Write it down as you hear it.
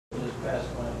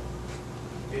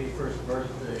81st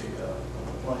birthday on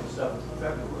the 27th of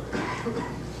February,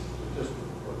 just for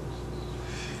purposes.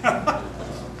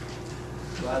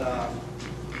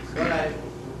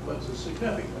 What's the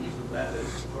significance of that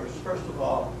is, of course, first of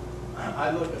all,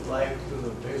 I look at life through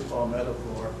the baseball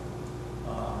metaphor,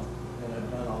 and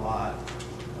I've done a lot.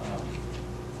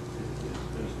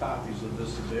 There's copies of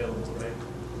this available, right?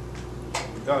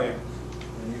 Oh, yeah.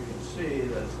 And you can see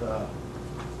that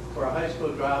for a high school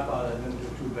dropout, I didn't do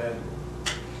too bad.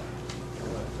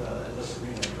 But that doesn't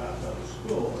mean I dropped out of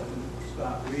school. I didn't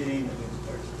stop reading, I didn't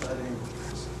start studying.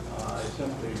 I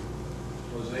simply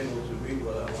was able to read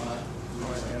what I wanted,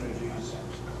 more energies,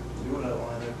 do what I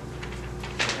wanted.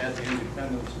 I had the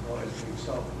independence of always being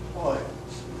self-employed.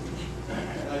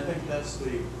 And I think that's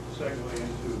the segue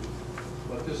into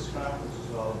what this conference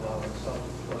is all about, on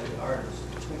self-employed artists.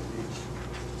 I think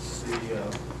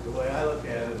the way I look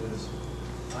at it is,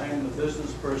 I am the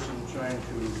business person trying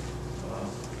to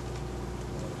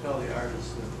tell the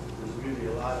artists that there's really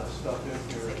a lot of stuff in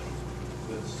here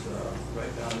that's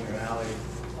right down your alley.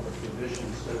 Our tradition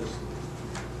says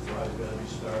you've always got to be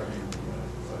starving,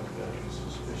 you've always got to be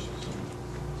suspicious and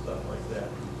stuff like that.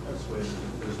 That's the way it is in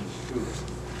business too.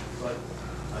 But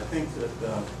I think that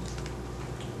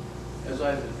as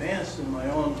I've advanced in my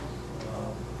own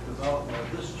development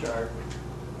of this chart,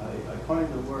 I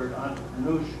coined the word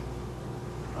entrepreneurship,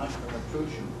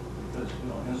 because,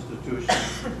 institution.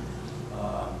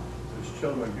 There's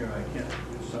children here, I can't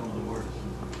use some of the words.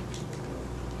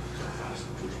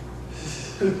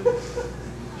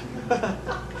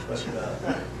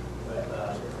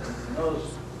 Notice,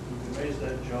 you can raise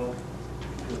that joke,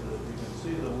 because you can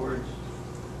see the words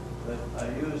that I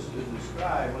use to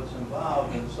describe what's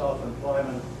involved in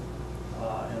self-employment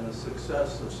and the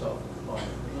success of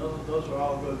self-employment. Those are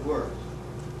all good words,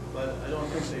 but I don't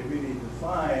think they really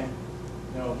define,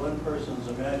 one person's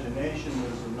imagination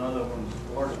is another one's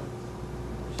boredom.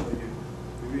 So you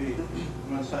really,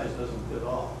 one size doesn't fit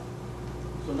all.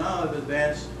 So now I've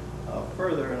advanced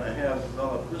further, and I have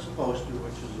developed this poster,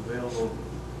 which is available,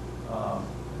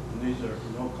 and these are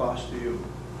no cost to you.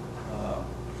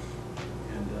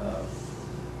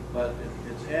 But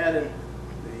it's added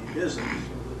the isms.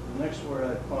 So the next word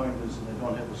I've coined is, and I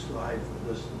don't have a slide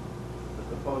for this, but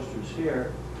the poster's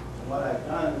here. And what I've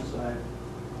done is I've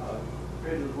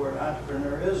created the word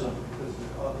entrepreneurism, because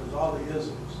there's all the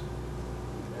isms.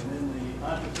 And in the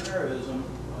entrepreneurism,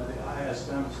 the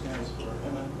ISM stands for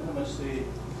intimacy,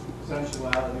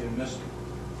 sensuality, and mystery.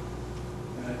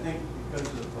 And I think because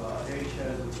of H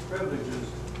has its privileges,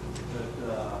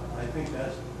 that I think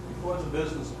that's, before the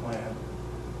business plan,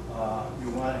 you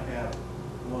want to have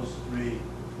those three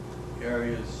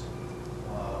areas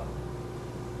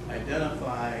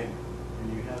identified,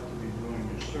 and you have to be doing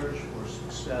your search for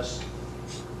success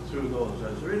through those.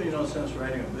 There's really no sense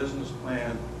writing a business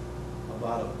plan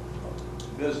about a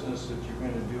business that you're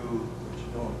going to do that you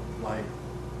don't like,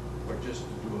 or just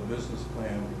to do a business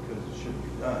plan because it should be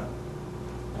done.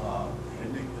 I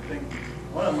think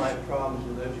one of my problems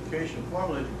with education,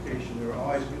 formal education, they were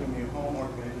always giving me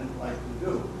homework I didn't like to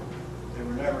do. They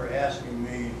were never asking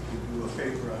me to do a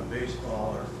paper on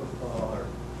baseball or football or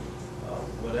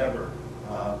whatever.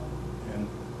 And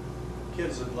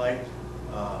kids that liked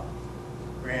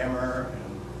grammar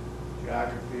and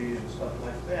geography and stuff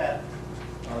like that,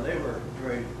 they were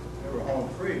home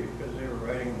free because they were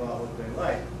writing about what they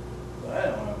liked. But I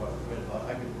don't know what to write about.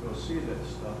 I could go see that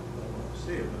stuff if I want to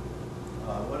see it.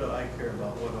 But what do I care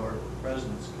about what order the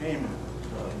presidents came in?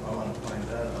 So I want to find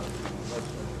that out on the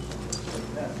website or something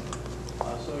like that.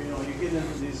 So you get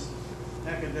into these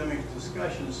academic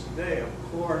discussions today of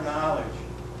core knowledge,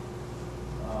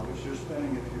 which you're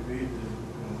spending if you read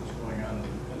what's going on in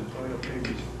the editorial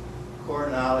pages. Core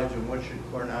knowledge, and what should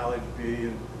core knowledge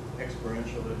be, and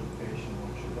experiential education,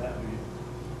 what should that be?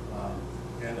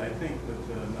 And I think that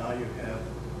now you have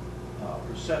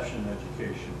perception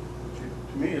education, which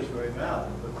to me is very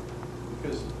valid, but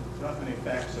because not many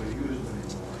facts are used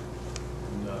anymore.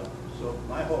 And so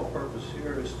my whole purpose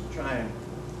here is to try and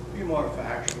be more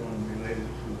factual and related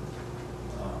to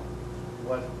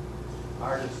what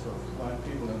artists or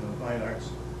people in the fine arts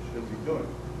should be doing.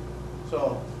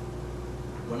 So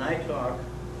when I talk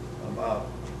about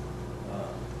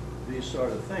these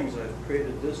sort of things, I've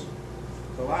created this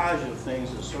collage of things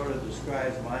that sort of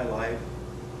describes my life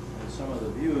and some of the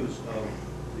views of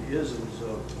the isms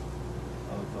of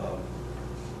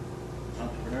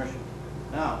entrepreneurship.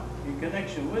 Now, in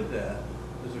connection with that,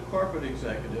 as a corporate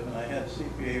executive, and I had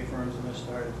CPA firms, and I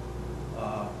started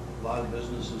a lot of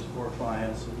businesses for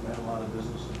clients, and had a lot of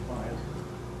business with clients.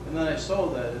 And then I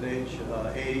sold that at age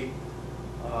 80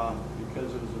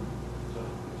 because it was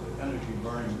an energy be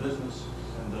burning business,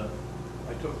 and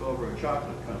I took over a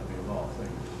chocolate company of all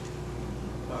things.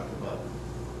 Talk about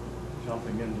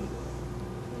jumping into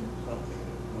something,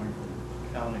 going from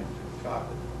accounting to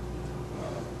chocolate.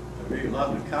 I really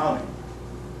loved accounting,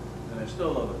 and I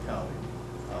still love accounting.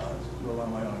 I still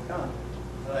love my own accounting.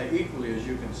 But I equally, as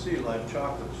you can see, like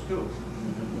chocolates too.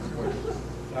 Of course,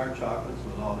 dark chocolates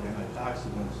with all the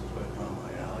antioxidants is right down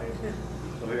my alley.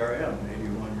 So here I am,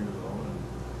 81 years old, and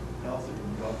healthy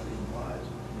and wealthy and wise,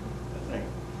 I think.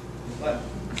 But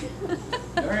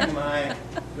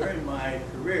during my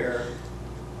career,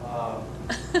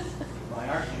 my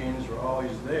art genes were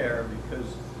always there, because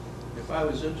if I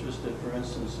was interested, for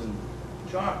instance, in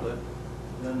chocolate,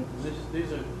 then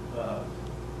these are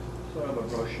sort of a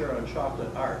brochure on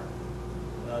chocolate art.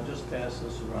 And I'll just pass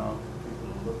this around for people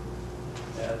to look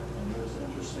at. And there's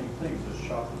interesting things. There's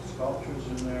chocolate sculptures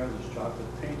in there. There's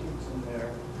chocolate paintings in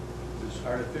there. There's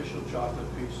artificial chocolate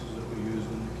pieces that we used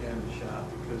in the candy shop,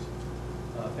 because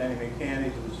Fannie Mae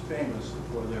Candies was famous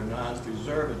for their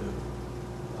non-preservative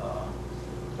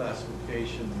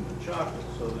classification in the chocolate,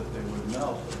 so that they would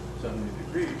melt at 70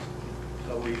 degrees.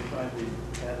 So we tried to,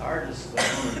 had artists that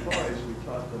were employees, we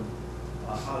taught them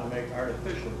how to make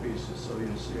artificial pieces. So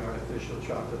you'll see artificial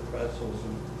chocolate pretzels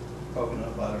and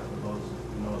coconut butter, for those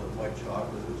who know that white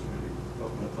chocolate is really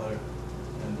coconut butter,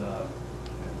 and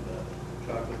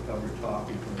chocolate covered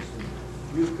toffee, for instance.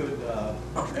 You could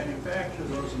manufacture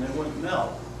those and they wouldn't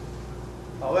melt.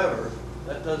 However,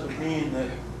 that doesn't mean that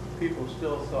people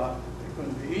still thought they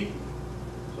couldn't be eaten.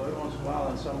 So every once in a while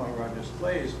on some of our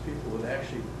displays, people would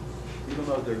actually, even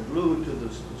though they're glued to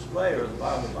this display or the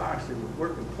bottom of the box, they would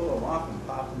work and pull them off and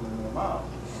pop them in their mouth.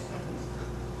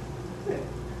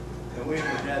 And we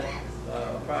had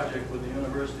a project with the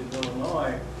University of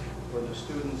Illinois, where the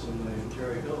students in the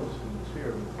Jerry Hills, who was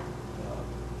here,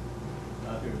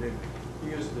 not here, he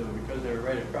used to, because they were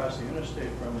right across the interstate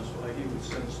from us, well, he would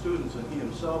send students, and he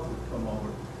himself would come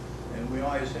over. And we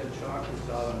always had chocolates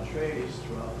out on trays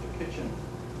throughout the kitchen.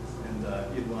 And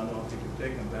he'd want to know if he could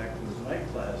take them back to his night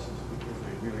classes, because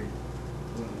they really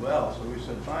went well. So we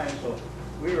said, fine. So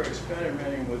we were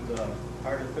experimenting with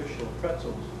artificial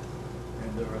pretzels,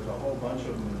 and there was a whole bunch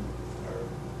of them in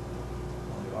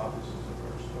one of the offices of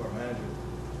our store manager.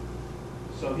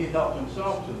 So he helped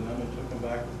himself to them and took them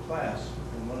back to class.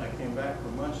 And when I came back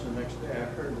from lunch the next day, I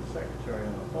heard the secretary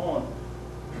on the phone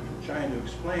trying to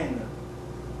explain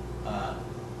that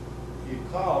he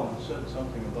called and said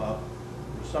something about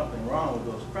there's something wrong with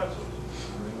those pretzels.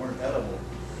 They weren't edible.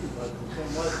 But the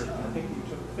thing was that I think he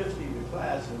took 50 to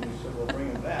class, and we said, well,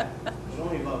 bring them back. But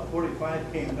only about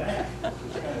 45 came back,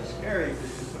 which was kind of scary,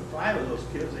 because he took 5 of those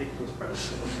kids, ate those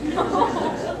pretzels.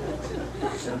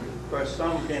 And of course,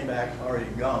 some came back already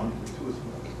gummed, the tooth.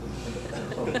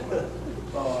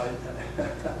 So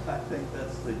I think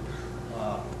that's the,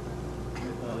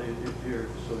 if you're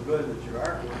so good that your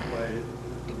art will play,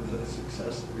 the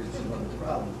success is another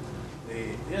problem.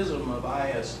 The ism of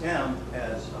ISM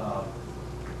has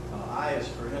I is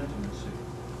for intimacy.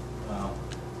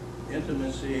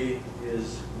 Intimacy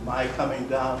is my coming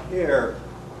down here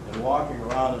and walking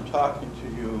around and talking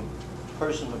to you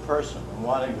person to person and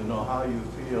wanting to know how you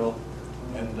feel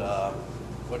and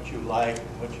what you like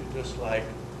and what you dislike,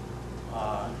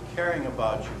 caring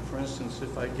about you. For instance,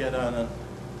 if I get on an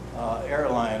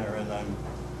airliner and I'm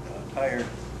tired,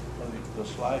 the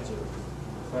slides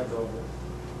are right over.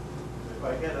 If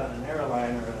I get on an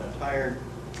airliner and I'm tired,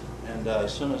 and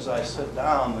as soon as I sit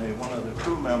down, one of the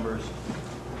crew members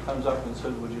comes up and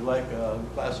says, would you like a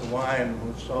glass of wine?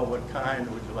 If so, what kind?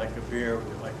 Would you like a beer? Would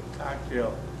you like a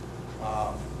cocktail?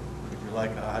 Would you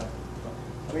like a hot?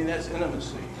 I mean, that's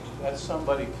intimacy. That's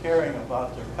somebody caring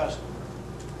about their customer.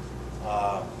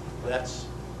 That's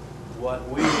what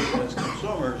we as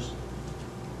consumers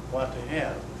want to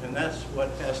have. And that's what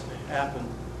has to happen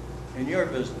in your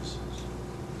businesses.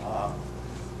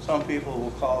 Some people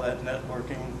will call that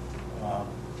networking.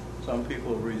 Some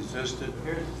people resist it.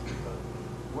 Here's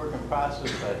a work in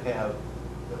process I have,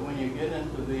 that when you get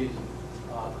into these,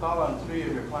 call on 3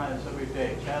 of your clients every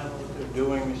day, chat about what they're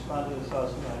doing, respond to this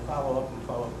house, and I follow up and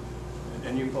follow up.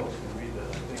 And you folks can read that,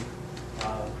 I think.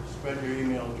 Spread your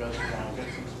email address around, get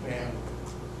some spam.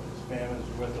 Spam is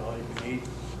worth all you can eat.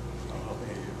 I don't know if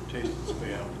any of you ever tasted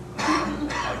spam.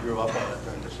 I grew up on it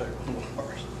during the Second World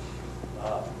War.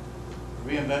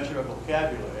 Reinvent your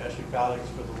vocabulary. Ask your colleagues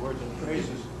for the words and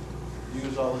phrases you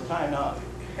use all the time. Now,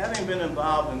 having been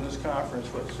involved in this conference,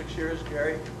 what, 6 years,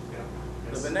 Gary?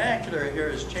 Yeah. The vernacular here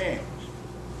has changed.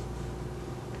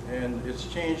 And it's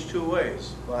changed 2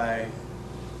 ways. By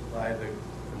the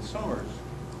consumers,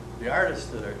 the artists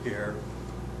that are here,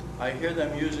 I hear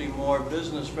them using more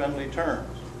business-friendly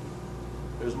terms.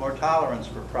 There's more tolerance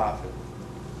for profit.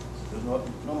 There's no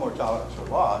more tolerance for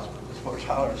loss, but there's more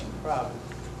tolerance for profit,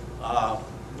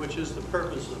 which is the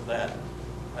purpose of that.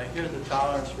 I hear the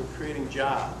tolerance for creating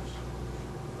jobs.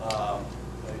 I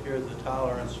hear the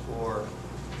tolerance for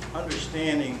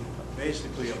understanding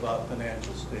basically about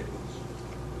financial statements.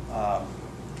 Did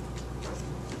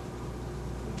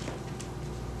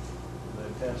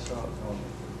I pass out? No.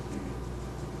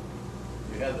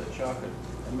 You had the chocolate.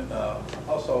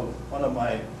 Also, one of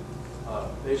my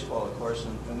baseball, of course,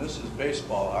 and this is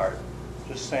baseball art,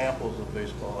 just samples of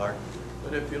baseball art.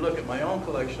 But if you look at my own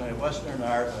collection, I have Western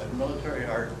art, I have military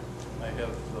art, I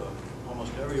have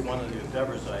almost every one of the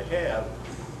endeavors I have.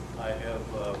 I have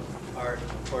art.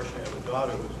 Unfortunately, I have a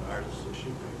daughter who's an artist, so she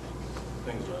makes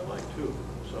things that I like too.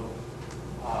 So,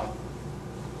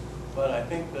 but I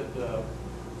think that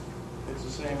it's the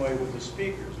same way with the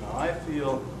speakers. Now, I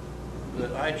feel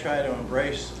that I try to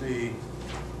embrace the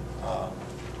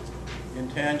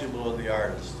intangible of the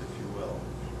artist, if you will.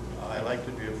 I like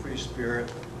to be a free spirit.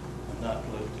 I'm not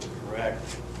politically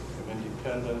correct. I'm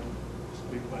independent.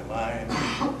 Speak my mind.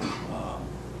 I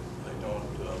don't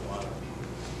want to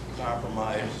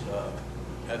compromise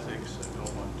ethics. I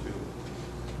don't want to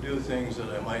do things that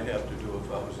I might have to do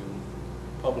if I was in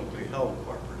publicly held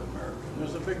corporate America. And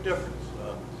there's a big difference.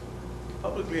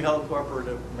 Publicly held corporate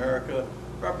America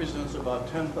represents about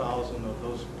 10,000 of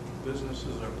those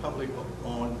businesses are publicly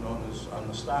owned, known as on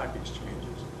the stock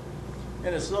exchanges.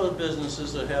 And it's those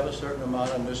businesses that have a certain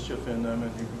amount of mischief in them,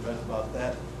 and you can bet about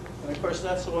that. And of course,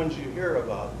 that's the ones you hear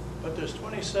about. But there's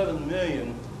 27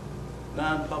 million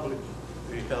non-publicly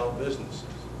held businesses.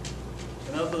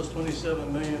 And of those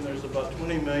 27 million, there's about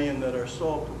 20 million that are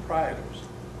sole proprietors.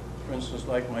 For instance,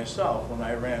 like myself, when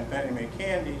I ran Penny Mae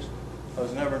Candies, I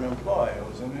was never an employee. I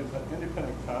was an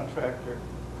independent contractor,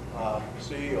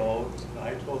 CEO, and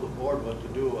I told the board what to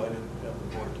do. I didn't have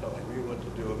the board telling me what to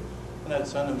do. And I'd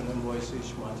send them an invoice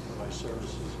each month for my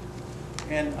services.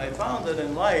 And I found that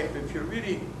in life, if you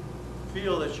really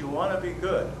feel that you want to be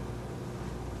good,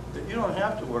 that you don't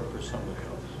have to work for somebody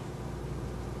else.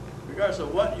 Regardless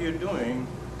of what you're doing,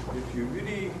 if you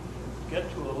really get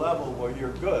to a level where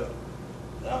you're good,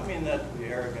 I don't mean that to be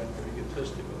arrogant or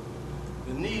egotistical.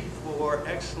 The need for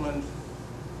excellence,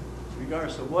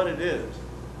 regardless of what it is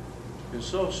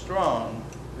so strong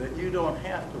that you don't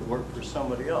have to work for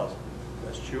somebody else.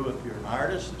 That's true if you're an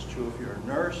artist, it's true if you're a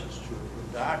nurse, it's true if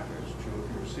you're a doctor, it's true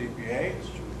if you're a CPA, it's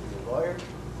true if you're a lawyer,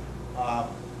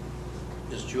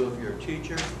 it's true if you're a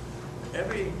teacher.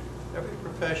 Every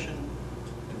profession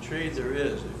and trade there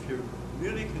is, if you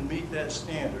really can meet that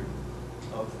standard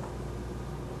of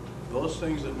those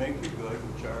things that make you good,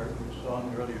 which are, you saw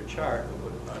in the earlier chart of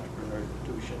what an entrepreneur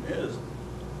institution is,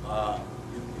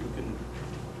 you can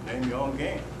name your own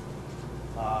game.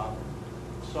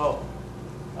 So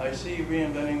I see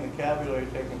reinventing the vocabulary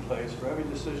taking place for every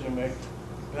decision to make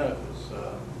benefits.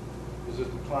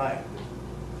 Visit the client.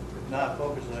 If not,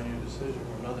 focus on your decision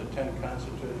for another 10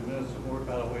 concentrated minutes and work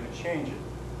out a way to change it.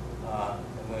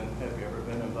 And then, have you ever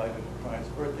been invited to a client's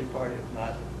birthday party? If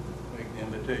not, make the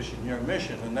invitation your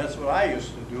mission. And that's what I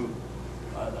used to do.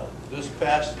 This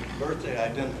past birthday, I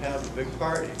didn't have a big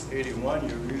party. 81,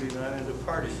 you're really not into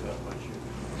parties that much.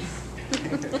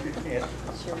 You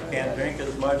can't drink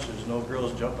as much. There's no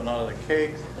girls jumping out of the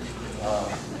cake.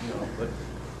 You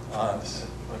know,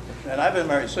 and I've been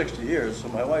married 60 years, so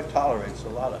my wife tolerates a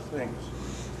lot of things.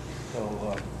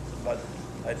 So, but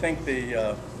I think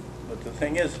but the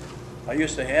thing is, I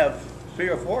used to have 3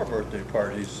 or 4 birthday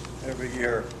parties every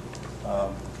year,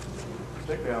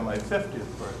 particularly on my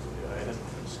 50th birthday. I had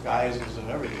disguises and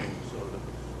everything, so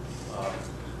that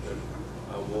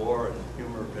I wore and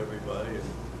humored everybody and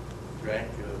drank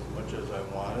as much as I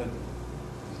wanted and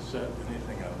said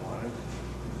anything I wanted.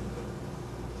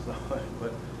 So,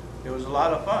 but it was a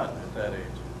lot of fun at that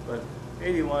age. But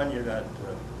 81, you're not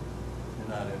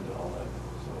into all that.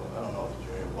 So I don't know if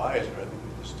you're any wiser. I think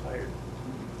you're just tired.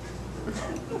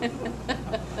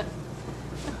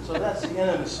 So that's the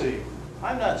intimacy.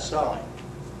 I'm not selling,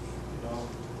 you know.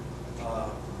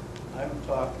 I'm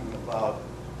talking about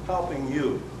helping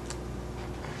you.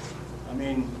 I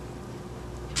mean,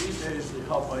 these days the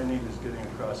help I need is getting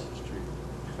across the street.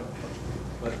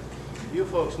 But you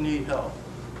folks need help.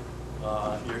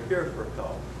 You're here for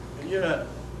help. And you're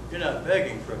not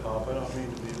begging for help. I don't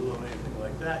mean to be little or anything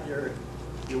like that.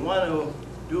 You want to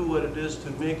do what it is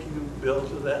to make you build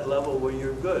to that level where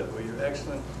you're good, where you're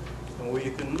excellent, and where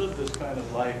you can live this kind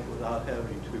of life without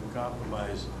having to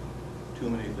compromise too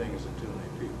many things and too many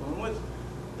people. And with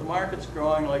the market's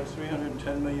growing like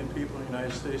 310 million people in the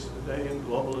United States today, and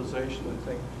globalization and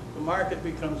things, the market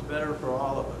becomes better for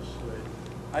all of us.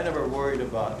 I never worried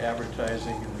about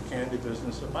advertising in the candy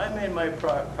business. If I made my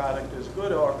product as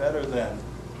good or better than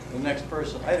the next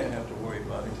person, I didn't have to worry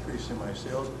about increasing my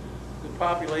sales. The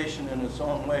population in its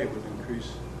own way would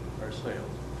increase our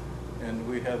sales. And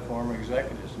we have former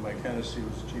executives. Mike Hennessy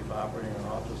was Chief Operating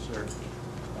Officer.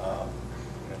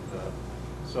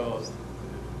 So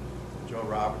Joe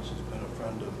Roberts has been a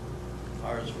friend of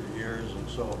ours for years, and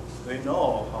so they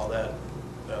know how that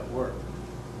works.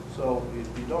 So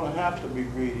you don't have to be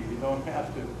greedy. You don't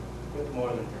have to get more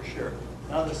than your share.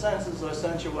 Now the senses are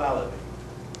sensuality.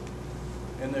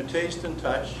 In their taste and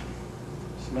touch,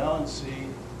 smell and see,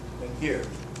 and hear.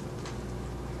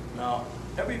 Now,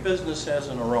 every business has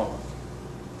an aroma.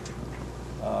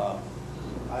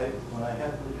 When I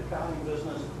had the accounting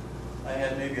business, I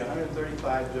had maybe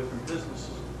 135 different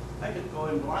businesses. I could go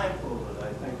in blindfolded,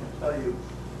 I think, and tell you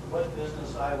what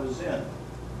business I was in.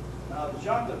 Now, the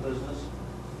chocolate business,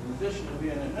 in addition to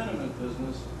being an intimate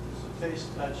business, is a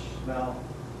taste, touch, smell,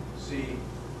 see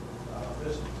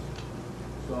business.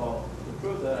 So, to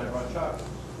prove that, I brought chocolates.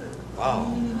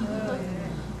 Wow. You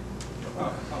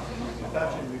can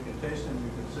touch them, you can taste them,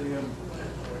 you can see them,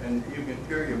 and you can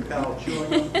hear your pal chewing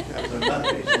them. They're not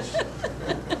tastes.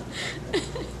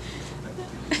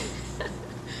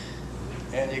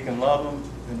 And you can love them,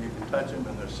 and you can touch them,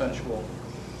 and they're sensual,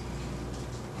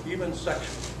 even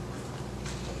sexual.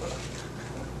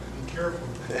 Be careful.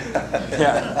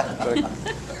 Yeah.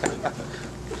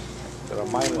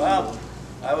 Well,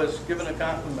 I was given a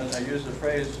compliment. I used the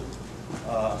phrase,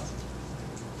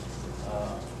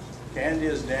 candy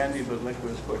is dandy, but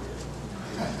liquid is quicker.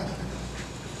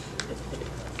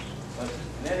 But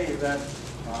in any event,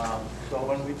 so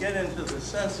when we get into the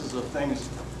senses of things,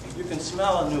 you can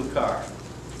smell a new car,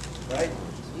 right?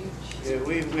 Yeah,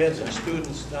 we had some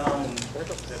students down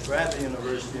at Bradley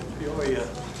University in Peoria.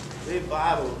 They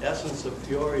bottled Essence of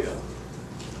Peoria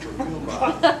perfume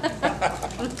bottle.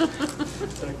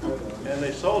 And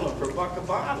they sold them for $1 a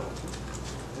bottle.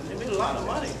 And they made a lot of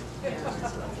money.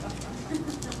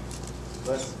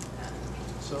 But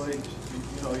so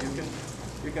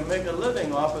you can make a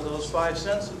living off of those 5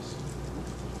 senses.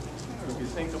 If you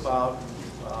think about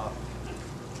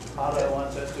how do I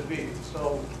want that to be.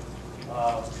 So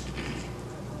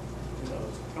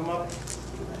come up,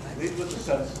 lead with the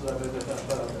senses of it,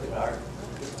 the art.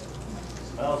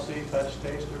 Smell, see, touch,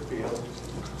 taste, or feel.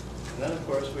 And then, of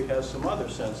course, we have some other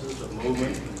senses of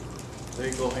movement.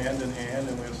 They go hand in hand,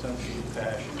 and we have senses of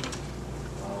passion.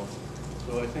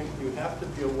 So I think you have to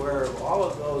be aware of all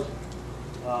of those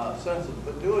senses,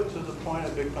 but do it to the point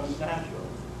it becomes natural.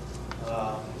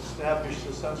 Establish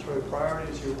the sensory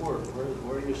priorities of your work.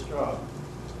 Where are you strong?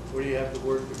 Where do you have to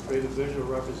work to create a visual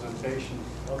representation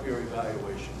of your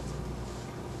evaluation?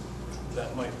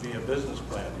 That might be a business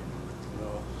plan,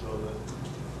 so that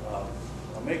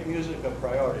make music a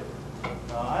priority.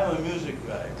 Now, I'm a music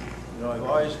guy. I've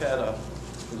always had a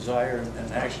desire,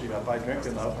 and actually, if I drink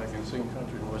enough, I can sing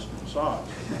country and western songs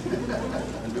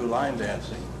and do line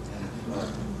dancing.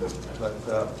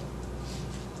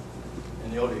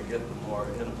 And the older you get, the more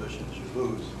inhibitions you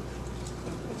lose.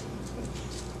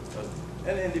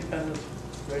 And independence is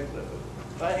great.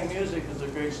 Finding music is a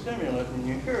great stimulant, and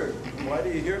you hear it. Why do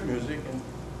you hear music? And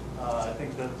I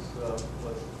think that's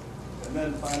what. And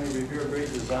then finally, review a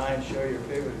great design, share your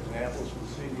favorite examples from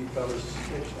CD covers to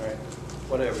stationery,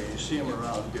 whatever. You see them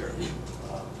around here.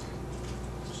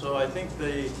 So I think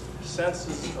the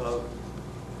senses of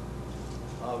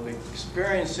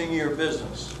experiencing your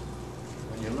business,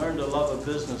 when you learn to love a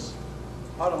business,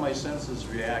 how do my senses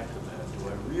react to that? Do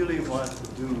I really want to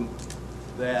do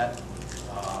that?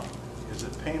 Is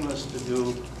it painless to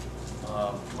do?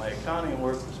 My accounting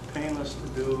work was painless to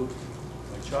do.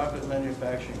 My chocolate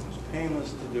manufacturing was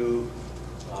painless to do.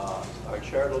 Our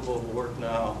charitable work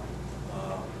now,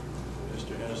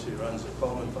 Mr. Hennessy runs the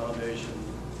Coleman Foundation,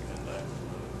 and I'm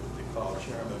what they call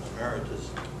Chairman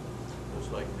Emeritus. It's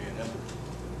like being in.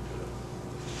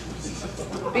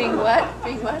 Being what?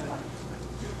 Being what?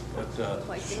 But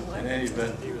Like being what? in any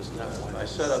event, I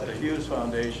set up the Hughes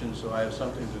Foundation, so I have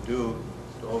something to do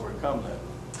to overcome that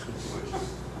situation.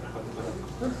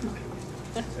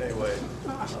 Anyway,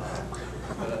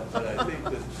 but I think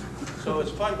that, so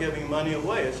it's fun giving money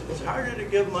away. It's harder to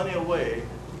give money away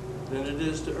than it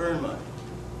is to earn money.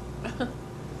 It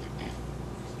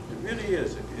really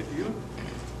is.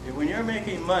 When you're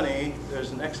making money,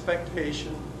 there's an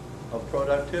expectation of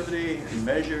productivity and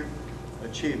measured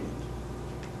achievement.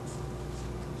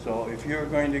 So if you're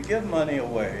going to give money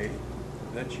away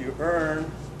that you earn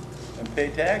and pay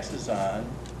taxes on,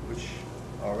 which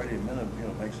already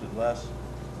makes it less,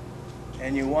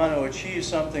 and you want to achieve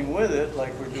something with it,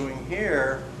 like we're doing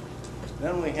here,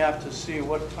 then we have to see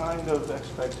what kind of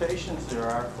expectations there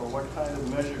are for what kind of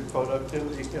measured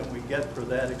productivity can we get for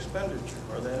that expenditure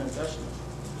or that investment.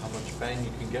 How much bang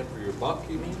you can get for your buck,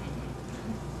 you mean?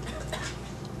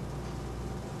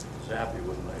 Zappy,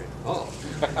 wouldn't they? Oh.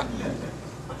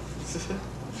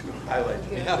 Highlight.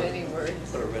 Good Yeah. many words.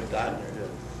 Put a red dot in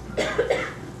their head.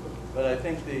 But I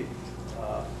think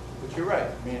but you're right.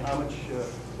 I mean, how much,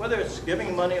 whether it's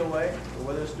giving money away or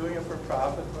whether it's doing it for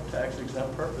profit or tax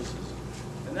exempt purposes.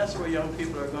 And that's where young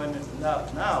people are going to,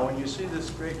 now when you see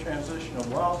this great transition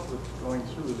of wealth going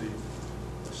through the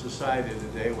society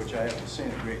today, which I haven't seen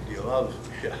a great deal of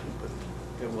yet, but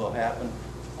it will happen.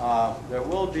 There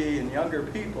will be, in younger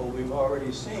people, we've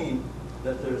already seen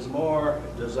that there's more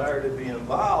desire to be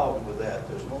involved with that.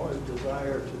 There's more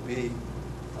desire to be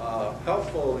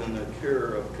helpful in the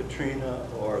cure of Katrina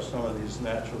or some of these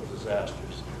natural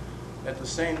disasters. At the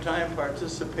same time,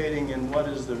 participating in what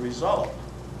is the result.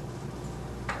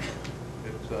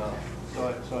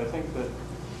 So I think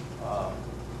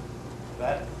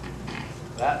that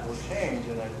will change,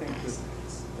 and I think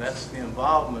that's the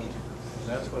involvement, and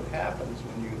that's what happens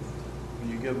when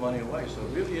you give money away. So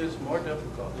it really is more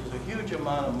difficult. There's a huge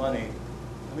amount of money.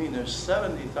 I mean, there's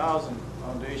 70,000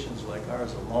 foundations like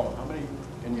ours alone. How many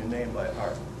can you name by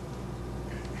heart?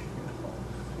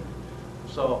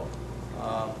 So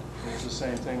it's the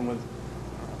same thing with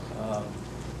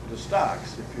the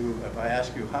stocks. If I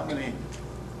ask you how many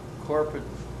corporate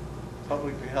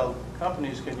publicly held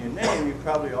companies can you name, you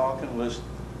probably all can list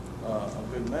a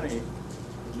good many.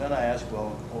 And then I ask,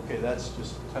 well, okay, that's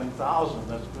just 10,000.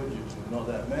 That's good. You know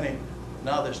that many.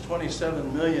 Now there's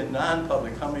 27 million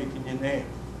non-public. How many can you name?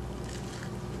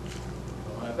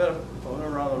 Well, I bet if I went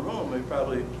around the room, we'd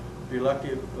probably be lucky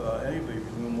if anybody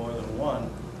knew more than one.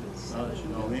 Now that you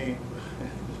know me.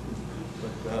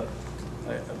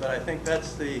 But I think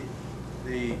that's the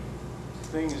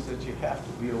things that you have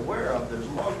to be aware of. There's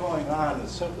more going on that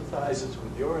sympathizes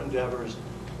with your endeavors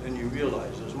than you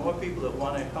realize. There's more people that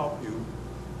want to help you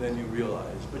than you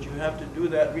realize. But you have to do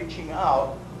that reaching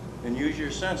out and use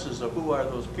your senses of who are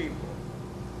those people.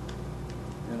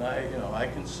 And I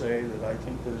can say that I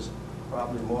think there's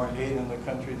probably more hate in the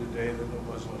country today than there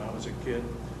was when I was a kid.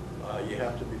 You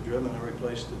have to be driven every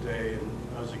place today. And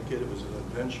when I was a kid, it was an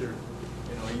adventure.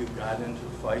 You got into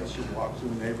fights, you walked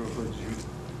through neighborhoods,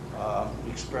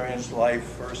 you experienced life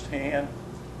firsthand.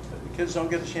 The kids don't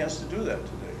get a chance to do that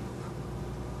today.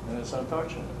 And it's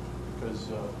unfortunate because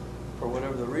for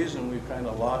whatever the reason, we've kind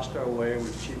of lost our way,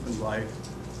 we've cheapened life,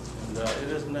 and it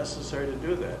isn't necessary to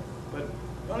do that. But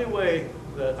the only way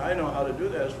that I know how to do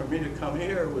that is for me to come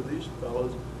here with these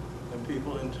fellows and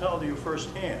people and tell you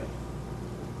firsthand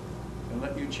and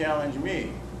let you challenge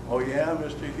me. Oh yeah,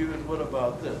 Mr. Hughes, what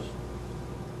about this?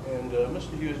 And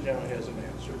Mr. Hughes generally has an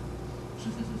answer.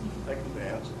 I can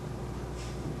dance.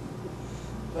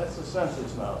 That's the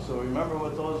census now. So remember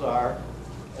what those are.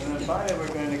 And then finally we're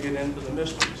going to get into the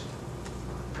mysteries.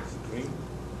 Green.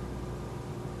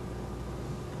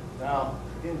 Now,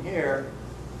 in here,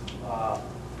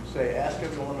 you say, ask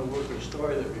everyone to work a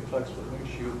story that reflects what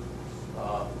makes you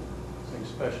think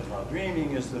special. Now,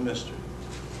 dreaming is the mystery.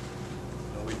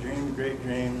 We dream great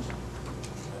dreams,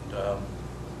 and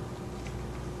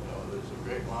there's a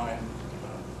great line,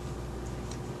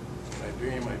 when I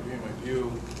dream of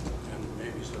you, and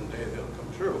maybe someday they'll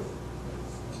come true.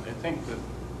 And I think that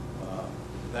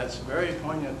that's very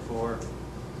poignant for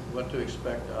what to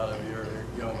expect out of your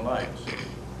young lives.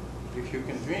 If you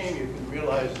can dream, you can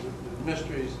realize the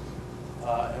mysteries.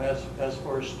 And as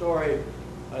for a story,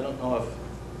 I don't know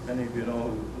if any of you know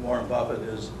who Warren Buffett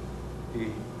is. He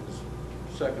is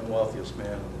the second wealthiest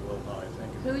man in the world now, I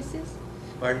think. Who is this?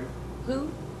 Pardon? Who?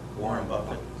 Warren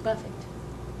Buffett. Buffett.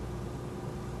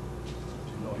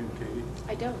 Do you know him, Katie?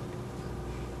 I don't.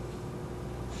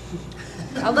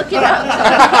 I'll look it up.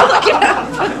 I'll look it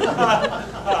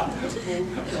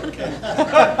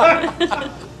up.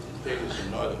 Katie's in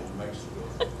northern New Mexico.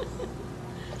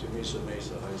 Jamesa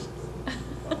Mesa High School.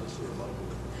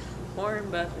 Warren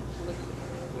Buffett.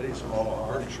 But he's from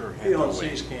Omaha. Berkshire He owns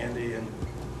Hathaway. Seas Candy, and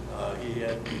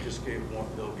he just gave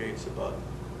Bill Gates about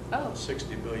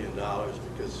 $60 billion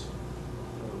because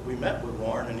we met with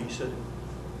Warren, and he said,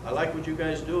 "I like what you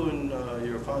guys do in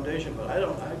your foundation, but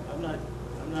I'm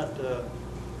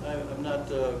not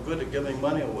good at giving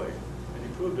money away." And he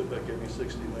proved it by giving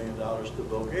 $60 million to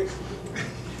Bill Gates.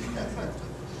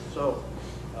 So,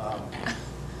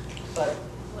 but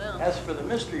as for the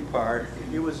mystery part,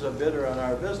 he was a bidder on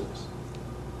our business.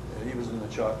 He was in the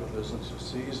chocolate business of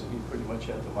Seas, and he pretty much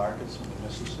had the markets from the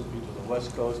Mississippi to the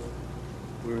West Coast.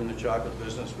 we were in the chocolate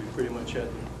business. We pretty much had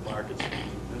markets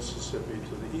from Mississippi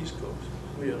to the East Coast.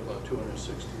 We had about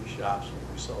 260 shops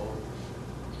when we sold,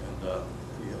 and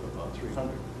we had about 300.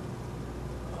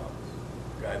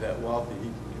 A guy that wealthy, he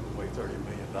can give away $30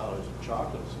 million of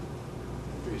chocolates and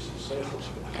increase his sales.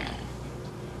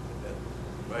 And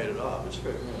write it off. It's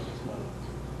fair, it's not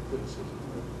a criticism.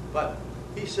 But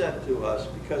he said to us,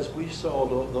 because we sold,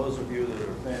 those of you that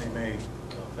are Fannie Mae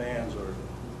fans, or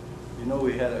you know,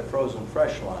 we had a frozen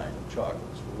fresh line of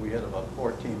chocolates. We had about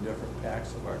 14 different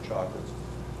packs of our chocolates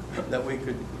that we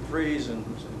could freeze and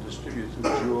distribute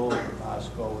through Jewel and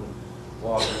Costco and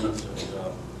Walgreens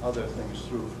and other things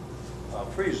through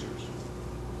freezers.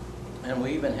 And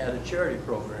we even had a charity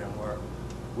program where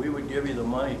we would give you the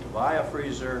money to buy a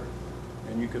freezer,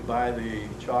 and you could buy the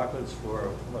chocolates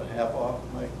for, what, half off,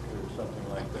 Mike, or something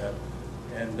like that.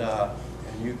 And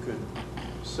you could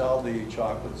sell the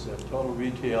chocolates at total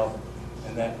retail,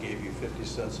 and that gave you 50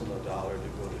 cents on the dollar to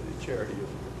go to the charity of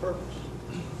your purpose.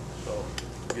 So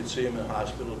you'd see them in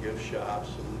hospital, gift shops,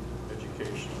 and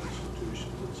educational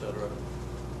institutions, etc.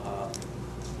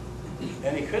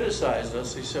 And he criticized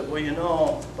us. He said, well, you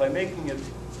know, by making it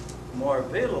more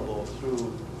available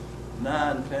through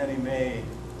non-Fannie Mae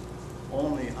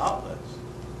only outlets,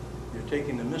 you're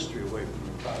taking the mystery away from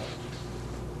your product.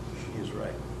 He's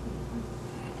right.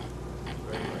 He's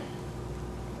very right.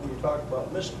 When you talk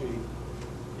about mystery,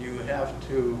 you have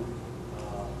to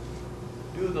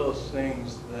do those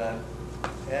things that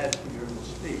add to your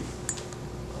mystique.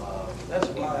 That's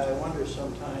why I wonder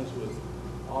sometimes with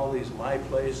all these my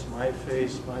place, my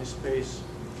face, my space,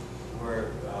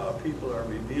 where people are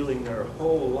revealing their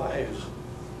whole lives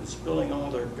and spilling all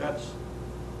their guts,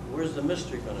 where's the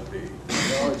mystery going to be? You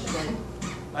know, it's like,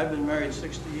 I've been married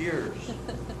 60 years,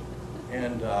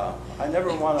 and I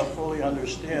never want to fully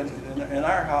understand. In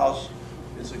our house,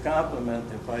 it's a compliment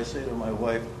if I say to my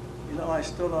wife, you know, I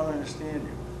still don't understand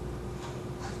you.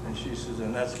 And she says,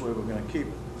 and that's the way we're going to keep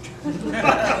it.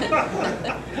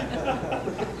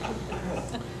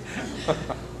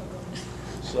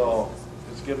 So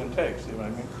it's give and take, see what I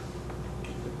mean?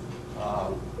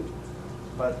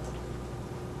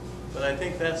 But I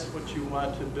think that's what you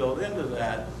want to build into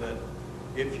that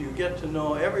if you get to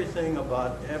know everything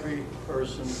about every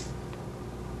person,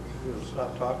 you'll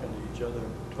stop talking to each other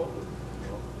totally.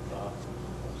 You know?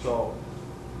 So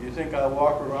you think I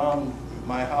walk around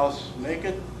my house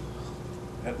naked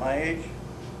at my age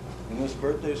in this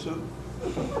birthday suit?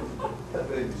 That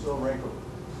baby's so wrinkled.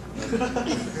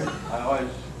 I always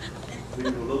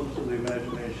leave a little to the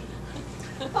imagination.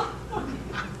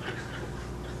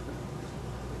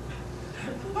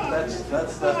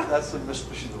 That's the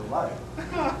mystery of life.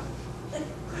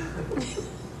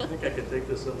 I think I could take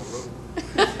this on the road.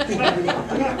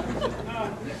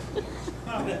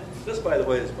 This, by the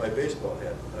way, is my baseball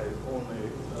hat. I own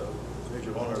a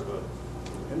major owner of an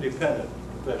independent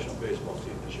professional baseball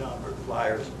team, the Schaumburg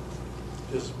Flyers,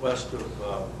 just west of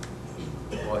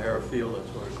O'Hara Field. That's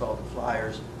what we call the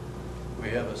Flyers. We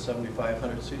have a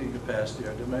 7,500 seating capacity.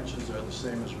 Our dimensions are the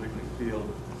same as Wrigley Field,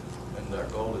 and our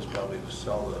goal is probably to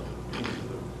sell the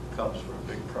Cubs for a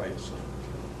big price.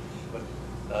 But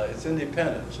it's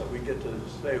independent, so we get to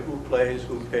say who plays,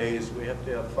 who pays. We have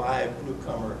to have 5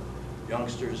 newcomer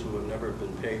youngsters who have never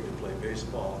been paid to play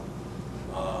baseball.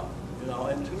 You know,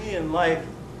 and to me in life,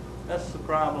 that's the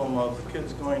problem of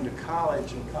kids going to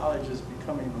college, and college is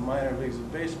becoming the minor leagues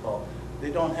of baseball.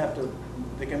 They don't have to,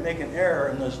 they can make an error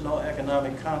and there's no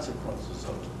economic consequences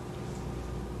of it.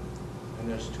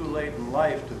 And it's too late in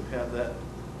life to have that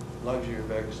luxury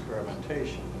of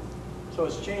experimentation. So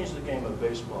it's changed the game of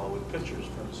baseball with pitchers,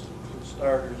 for instance, with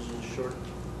starters and short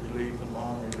relief and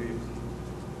long relief,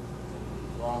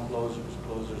 and long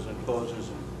closers and closers,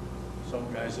 and some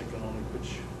guys that can only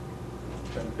pitch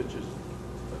 10 pitches.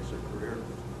 That's their career.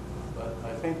 But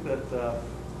I think that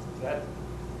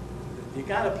you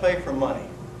got to play for money.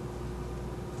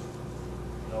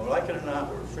 You know, like it or not,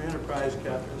 we're a free enterprise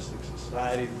capitalistic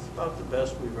society. It's about the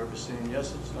best we've ever seen.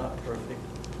 Yes, it's not perfect,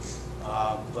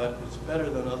 but it's better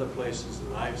than other places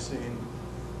that I've seen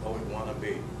or would want to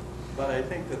be. But I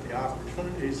think that the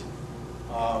opportunities,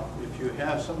 if you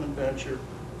have some adventure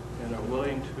and are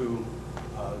willing to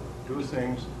do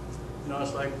things, you know,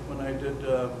 it's like when I did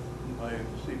my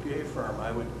CPA firm,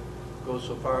 I would go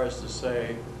so far as to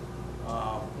say,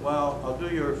 well, I'll do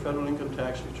your federal income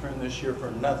tax return this year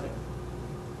for nothing.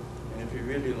 And if you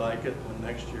really like it, then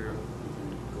next year you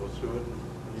can go through it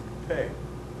and you can pay.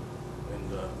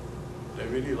 And they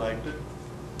really liked it.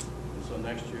 And so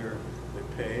next year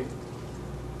they paid.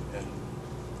 And,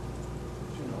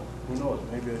 you know, who knows,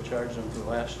 maybe I charged them for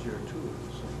last year too at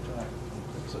the same time.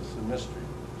 It's a mystery.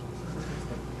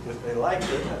 If they liked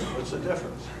it, what's the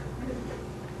difference?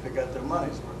 They got their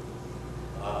money's worth.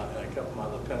 And I kept them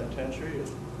out of the penitentiary, and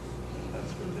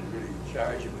that's what they really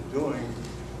charge you with doing.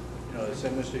 You know, they say,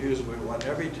 Mr. Hughes, we want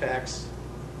every tax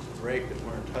break that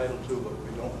we're entitled to, but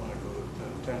we don't want to go to the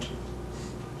penitentiary.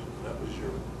 So that was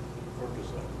your purpose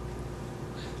of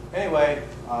it. Anyway,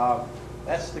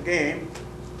 that's the game.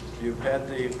 You've had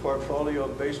the portfolio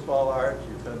of baseball art,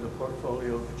 you've had the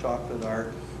portfolio of chocolate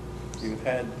art, you've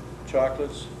had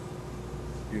chocolates,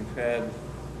 you've had,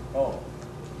 oh,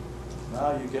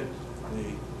 now you get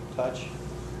the touch,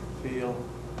 feel,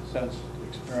 sense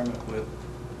experiment with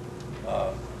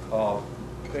called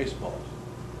baseballs.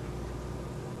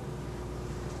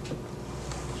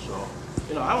 So,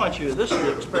 you know, I want you, this is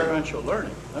experiential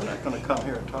learning. I'm not going to come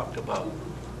here and talk about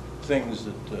things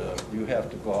that you have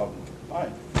to go out and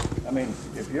find. I mean,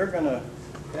 if you're going to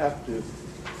have to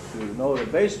know what a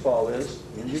baseball is,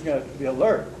 then you're going to be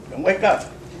alert and wake up.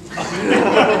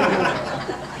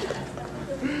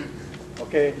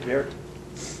 Okay, dear?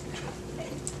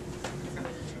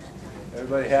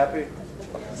 Everybody happy?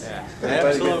 Yeah, Everybody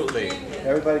absolutely.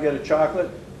 Everybody get a chocolate?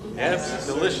 Yes,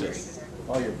 delicious.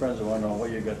 All your friends will want to know where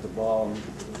you got the ball.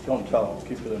 Don't tell them.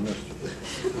 Keep it a mystery.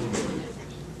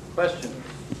 Question.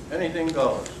 Anything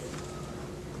goes.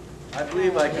 I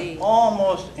believe I can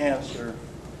almost answer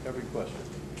every question.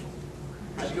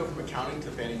 How'd you go from accounting to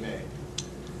Fannie Mae?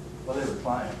 Well, they were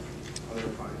clients. Oh, they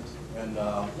were clients. And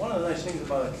one of the nice things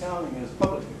about accounting is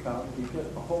public accounting. You get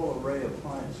a whole array of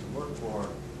clients to work for.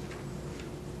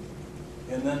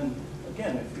 And then,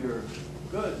 again, if you're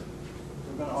good,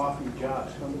 we're going to offer you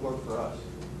jobs. Come to work for us.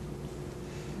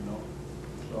 You know?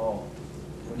 So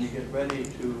when you get ready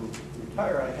to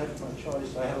retire, I had my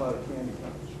choice. I had a lot of candy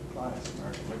clients,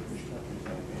 American Licorice Company,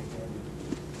 Candy,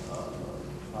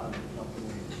 Fondant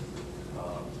Company.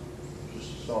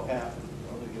 Just so happened, you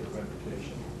know, they get a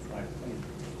reputation. Right?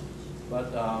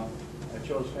 But I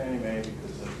chose Fannie Mae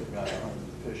because that's the guy I wanted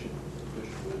to fish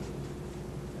with.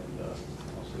 And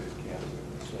I'll say it's cancer.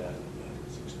 It's sad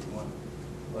at 61.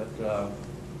 But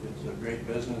it's a great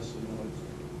business, you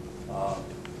know.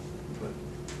 But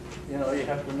you know, you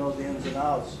have to know the ins and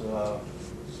outs.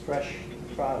 It's fresh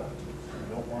product.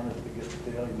 You don't want it to get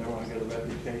stale. You never want to get a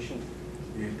reputation.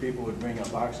 People would bring a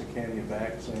box of candy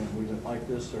back saying, we didn't like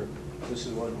this, or this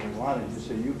is what we wanted. You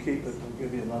say, you keep it, we'll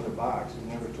give you another box. You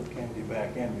never took candy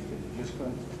back in because you just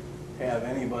couldn't have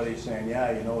anybody saying,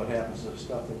 yeah, you know what happens to the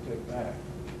stuff they take back.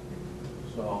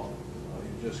 So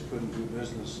you just couldn't do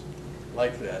business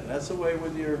like that. And that's the way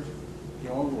with your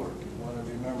own work. You want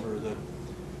to remember that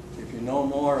if you know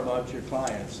more about your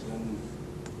clients, then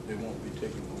they won't be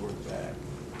taking the work back.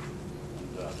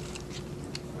 And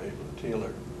are able to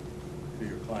tailor to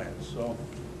your clients. So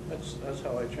that's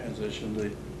how I transitioned.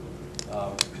 The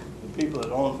people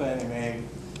that own Fannie Mae,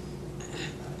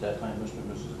 at that time, Mr. and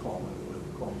Mrs. Coleman, with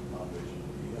the Coleman Foundation,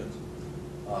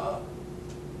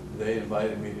 they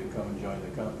invited me to come and join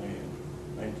the company in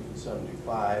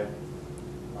 1975,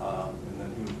 and then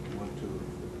he went to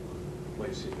a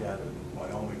place he had in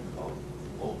Wyoming called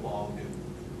Old Log and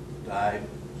died,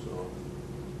 so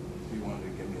he wanted to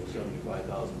give me a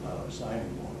 $75,000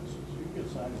 signing bonus. So you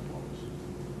get signing bonuses.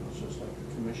 It's just like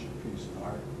a commission piece in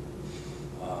art.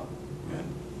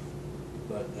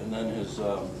 And then his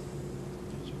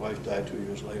wife died 2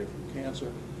 years later from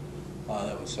cancer.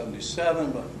 That was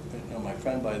 77, but you know, my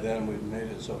friend by then, we'd made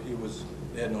it so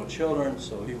they had no children,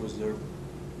 so he was their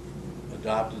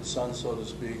adopted son, so to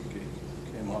speak.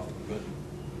 He came off of Good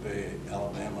Bay,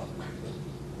 Alabama,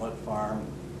 mud farm,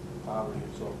 poverty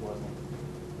and so forth.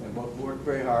 And both worked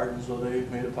very hard, and so they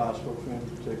made it possible for him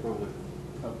to take over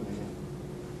the company.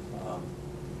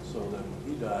 So then when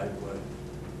he died,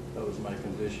 that was my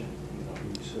condition. You know,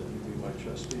 he said, "You be my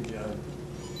trustee."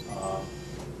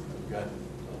 I've got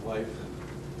a wife and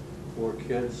 4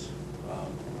 kids.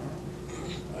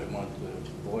 I want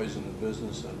the boys in the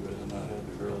business. I'd rather not have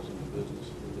the girls in the business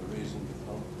for the reason, you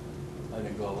know, I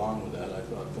didn't go along with that. I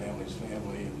thought family's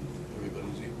family and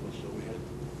everybody's equal. So we had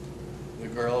the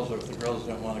girls, or if the girls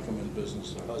didn't want to come in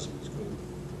business, their husbands could.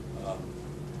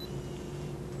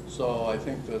 So I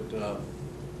think that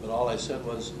but all I said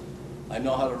was, I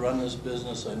know how to run this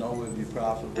business. I know we'd be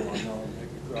profitable. I know we'd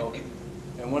make it grow.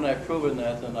 And when I've proven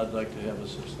that, then I'd like to have a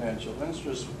substantial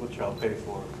interest, which I'll pay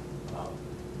for.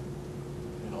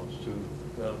 You know,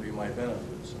 that'll be my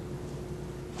benefits.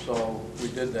 So we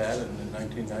did that, and in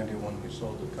 1991 we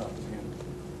sold the company, and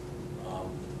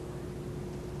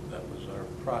that was our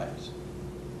prize.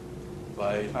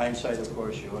 By hindsight, of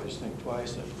course, you always think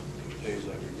twice. There are days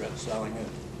I regret selling it,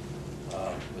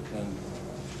 but then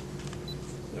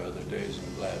there are other days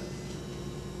I'm glad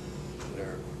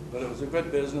they're But it was a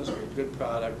good business, a good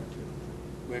product.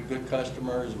 We had good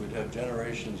customers. We'd have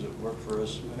generations that worked for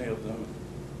us. Many of them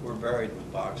were buried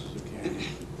with boxes of candy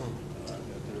at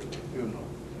their funeral.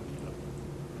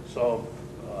 So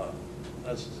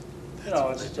that's, you know,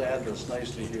 it's sad, but it's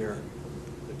nice to hear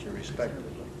that you're respected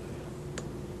like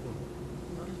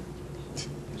that.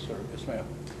 Yes, sir. Yes, ma'am.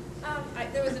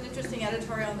 There was an interesting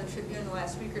editorial in the Tribune the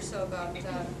last week or so about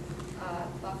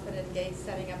Buffett and Gates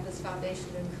setting up this foundation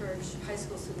to encourage high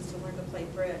school students to learn to play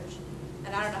bridge.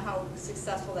 And I don't know how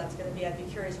successful that's going to be. I'd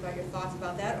be curious about your thoughts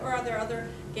about that. Or are there other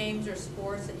games or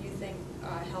sports that you think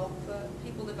help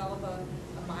people develop a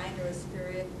mind or a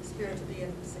spirit to be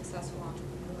a successful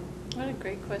entrepreneur? What a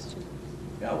great question.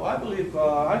 Yeah, well,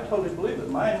 I totally believe it.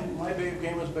 My big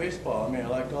game is baseball. I mean, I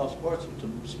like all sports.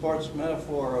 The sports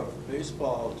metaphor of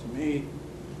baseball, to me,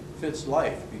 fits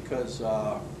life because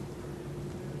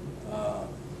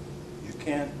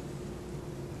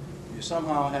you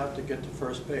somehow have to get to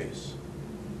first base.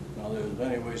 Now, there's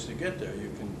many ways to get there.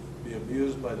 You can be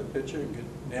abused by the pitcher and get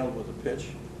nailed with a pitch.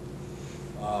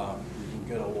 You can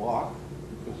get a walk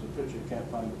because the pitcher can't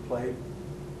find the plate.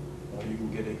 You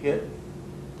can get a hit,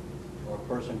 or a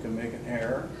person can make an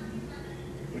error,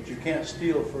 but you can't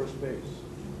steal first base.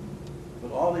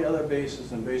 But all the other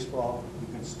bases in baseball, you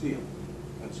can steal.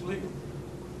 It's legal.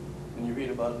 And you read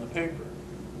about it in the paper.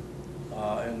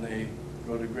 And they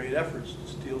go to great efforts to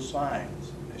steal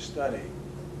signs. They study.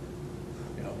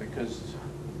 You know, because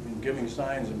in giving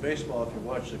signs in baseball, if you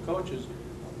watch the coaches,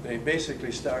 they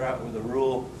basically start out with a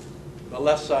rule, the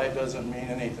left side doesn't mean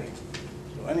anything.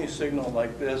 So any signal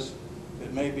like this,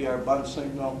 it may be our bunt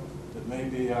signal, it may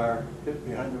be our hit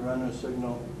behind the runner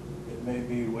signal, it may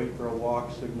be wait for a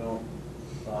walk signal,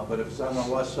 but if it's on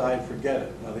the left side, forget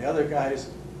it. Now the other guys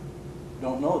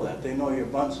don't know that. They know your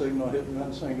bunt signal, hit and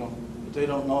run signal, but they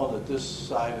don't know that this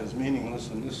side is meaningless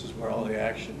and this is where all the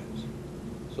action is.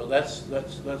 So that's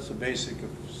the basic of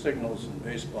signals in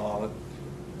baseball,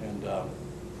 and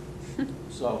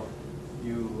so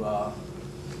you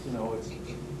know,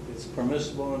 it's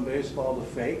permissible in baseball to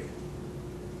fake.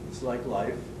 It's like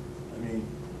life. I mean,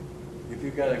 if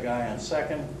you've got a guy on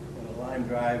second and a line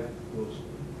drive goes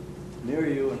near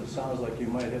you and it sounds like you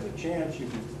might have a chance, you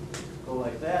can go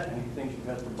like that and he thinks you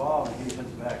got the ball and he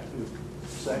heads back to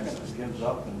second and gives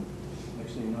up, and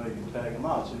next thing you know you can tag him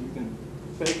out. So you can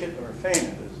fake it or feign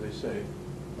it, as they say.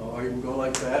 Or you can go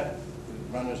like that,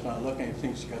 the runner's not looking, he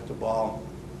thinks he got the ball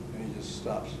and he just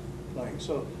stops playing.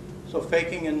 So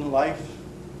faking in life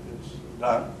is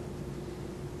done.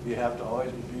 You have to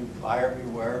always be buyer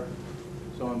beware.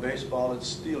 So in baseball, it's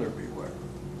stealer beware.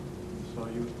 So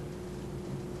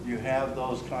you have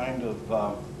those kind of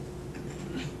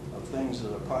things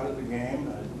that are part of the game.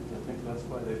 I think that's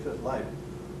why they fit life.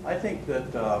 I think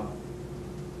that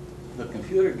the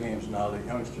computer games now that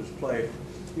youngsters play,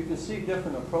 you can see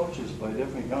different approaches by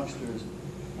different youngsters.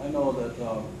 I know that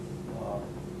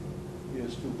he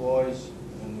has two boys,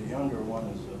 and the younger one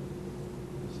is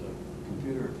a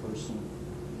computer person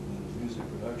in music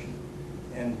production,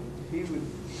 and he would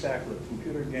tackle a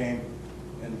computer game,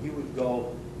 and he would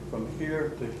go from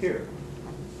here to here,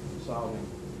 solving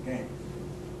the game.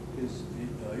 His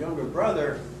younger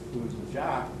brother, who was a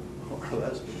jock, well,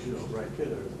 that's the right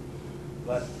kid,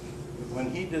 but when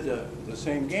he did the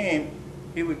same game,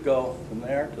 he would go from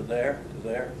there to there to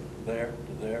there to there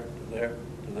to there to there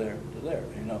to there to there,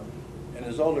 you know. And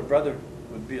his older brother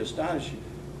would be astonished.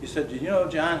 He said, "Do you know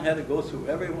John had to go through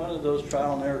every one of those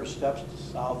trial and error steps to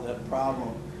solve that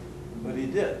problem?" But he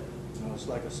did. You know, it's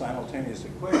like a simultaneous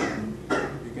equation.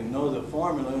 You can know the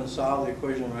formula and solve the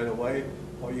equation right away,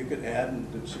 or you could add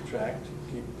and subtract,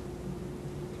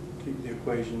 keep the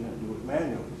equation and do it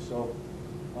manually. So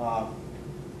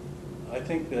I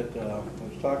think that I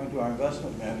was talking to our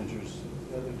investment managers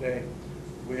the other day.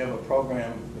 We have a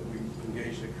program that we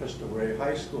engaged at Cristo Rey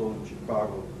High School in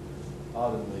Chicago,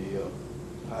 out in the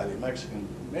highly Mexican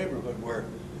neighborhood, where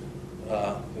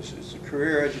it's a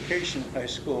career education high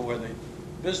school where the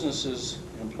businesses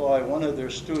employ one of their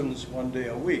students 1 day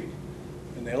a week.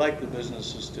 And they like the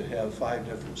businesses to have 5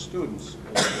 different students,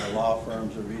 whether they're law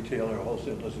firms or retail or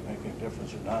wholesale, doesn't make any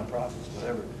difference, or nonprofits,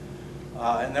 whatever.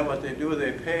 And then what they do,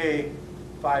 they pay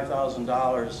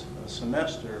 $5,000 a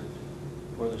semester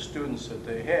for the students that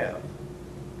they have.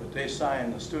 But the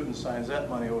student signs that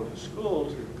money over to school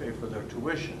to pay for their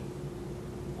tuition.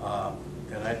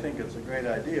 And I think it's a great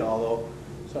idea, although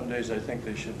some days I think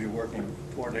they should be working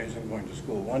 4 days and going to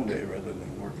school 1 day rather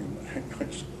than working and going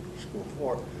to school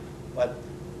 4. But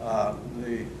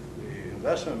the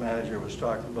investment manager was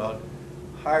talking about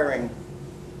hiring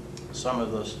some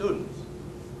of those students,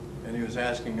 and he was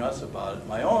asking us about it.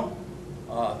 My own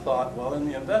thought, well, in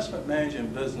the investment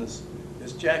management business,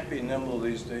 it's Jack be nimble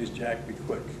these days, Jack be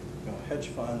quick. You know, hedge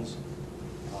funds,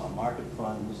 market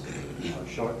funds,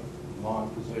 short and long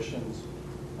positions,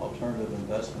 alternative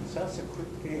investments. That's a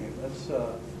quick game. That's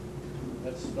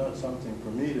not something for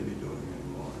me to be doing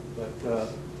anymore. But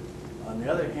on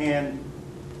the other hand,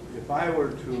 if I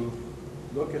were to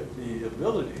look at the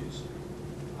abilities,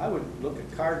 I would look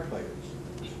at card players.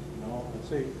 You know, let's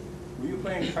say, were you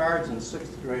playing cards in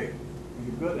 6th grade? Were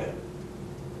you good at it?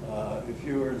 If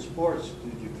you were in sports,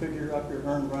 did you figure out your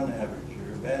earned run average,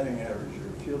 your batting average,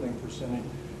 your fielding percentage,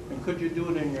 and could you do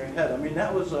it in your head? I mean,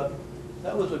 that was a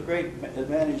great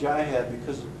advantage I had,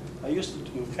 because I used to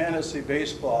do fantasy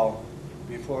baseball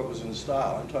before it was in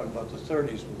style. I'm talking about the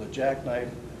 30s with a jackknife,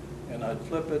 and I'd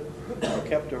flip it. I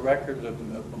kept a record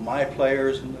of my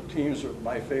players and the teams with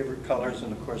my favorite colors,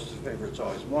 and of course the favorites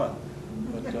always won.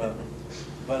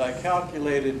 But I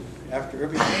calculated after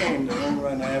every game the home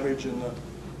run average and the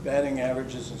batting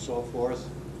averages and so forth,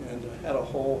 and had a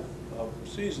whole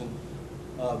season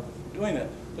doing it.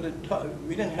 But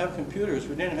we didn't have computers,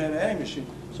 we didn't have adding machine,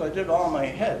 so I did it all in my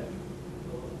head.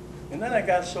 And then I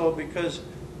got so, because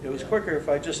it was quicker if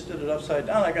I just did it upside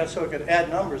down, I got so I could add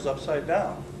numbers upside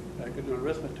down. I could do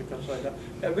arithmetic upside down.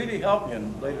 It really helped me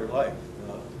in later life.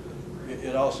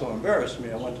 It also embarrassed me.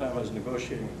 At one time I was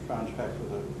negotiating a contract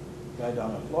with a guy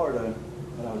down in Florida,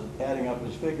 and I was adding up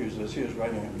his figures as he was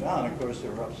writing them down. Of course, they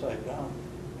were upside down.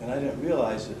 And I didn't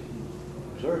realize that he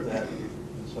observed that.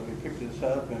 And so he picked his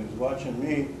head up and he was watching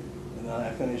me, and then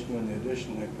I finished doing the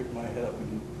addition, and I picked my head up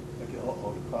and he said,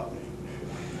 oh, he caught me.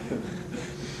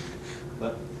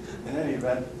 But in any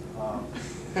event,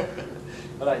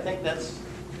 but I think that's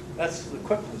the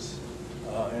quickness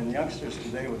in youngsters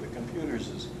today with the computers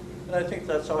is, and I think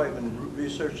that's how I've been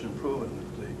researched and proven, that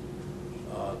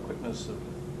the quickness of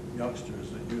youngsters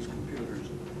that use computers,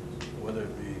 whether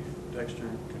it be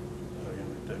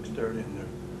dexterity in their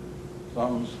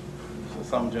thumbs, the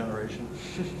thumb generation,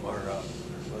 or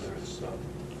whether it's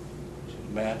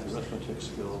math, arithmetic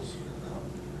skills.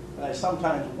 And I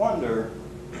sometimes wonder,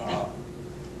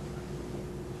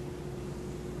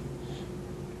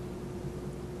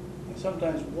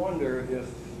 if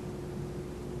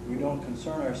we don't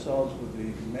concern ourselves with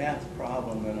the math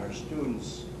problem in our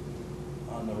students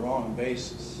on the wrong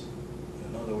basis.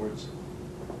 In other words,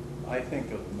 I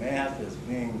think of math as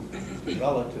being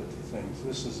relative to things.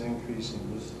 This is increasing,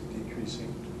 this is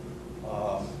decreasing.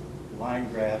 Line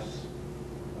graphs,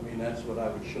 I mean, that's what I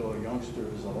would show a youngster,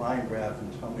 is a line graph,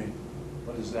 and tell me,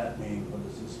 what does that mean? What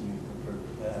does this mean compared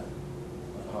to that?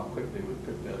 How quick they would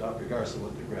pick that up, regardless of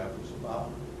what the graph was about.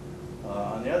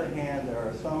 On the other hand, there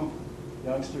are some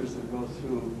youngsters that go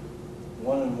through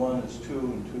 1 and 1 is 2,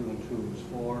 and 2 and 2 is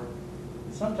 4.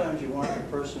 And sometimes you want the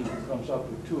person who comes up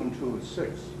with 2 and 2 is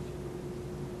 6.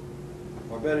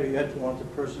 Or better yet, you want the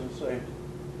person to say,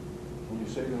 when you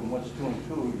say to them, what's 2 and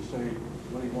 2, you say,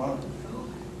 what do you want?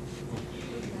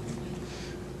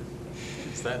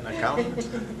 Is that an accountant?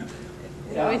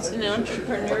 No, it's an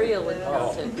entrepreneurial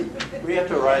accountant. We have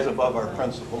to rise above our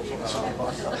principles.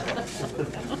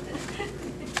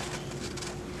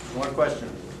 More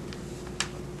questions?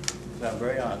 I'm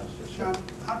very honest. John,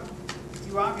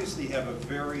 you obviously have a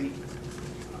very,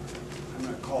 I'm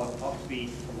going to call it upbeat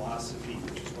philosophy,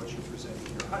 which is what you're presenting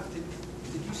here.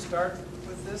 Did you start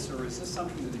with this, or is this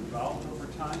something that evolved over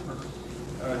time, or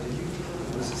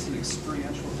was this an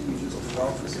experiential thing? You just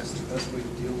developed this as the best way to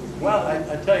deal with it? Well,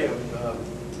 I tell you,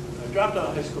 I dropped out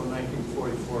of high school in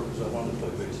 1944 because I wanted to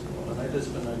play baseball, and I did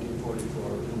spend 1944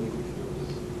 in the league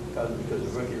field because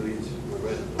the rookie leagues were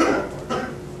right at the ballpark.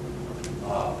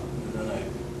 And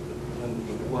then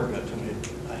the word got to me,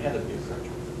 I had to be a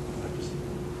graduate. I just,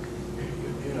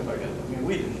 even if I got, I mean,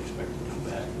 we didn't expect to come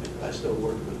back. I still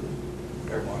worked with the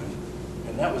airlines.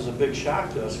 And that was a big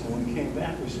shock to us. When we came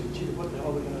back, we said, gee, what the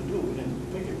hell are we going to do? We didn't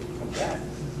think it would come back.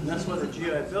 And that's why the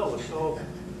GI Bill was so,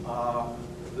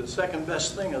 the second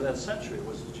best thing of that century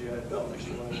was the GI Bill, next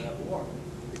to winning that war.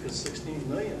 Because 16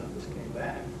 million of us came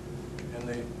back. And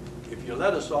if you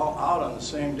let us all out on the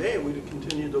same day, we'd have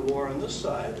continued the war on this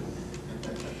side.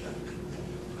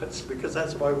 That's because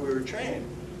that's why we were trained.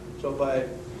 So by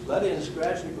letting us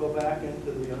gradually go back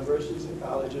into the universities and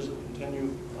colleges and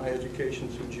continue my education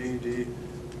through GED,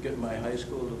 get my high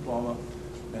school diploma,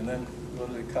 and then go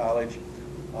to the college.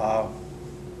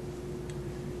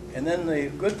 And then the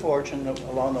good fortune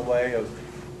along the way of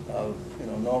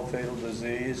no fatal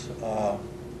disease,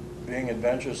 being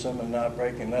adventuresome and not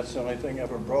breaking. That's the only thing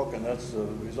ever broken. That's the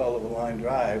result of a line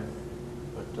drive,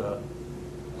 but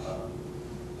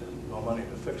no money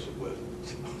to fix it with.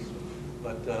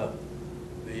 But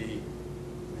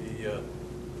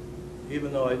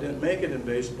even though I didn't make it in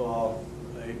baseball,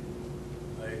 I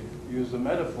use the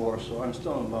metaphor, so I'm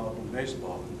still involved in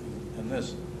baseball in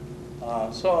this.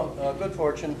 So good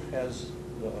fortune has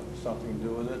something to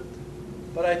do with it.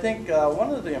 But I think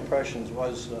one of the impressions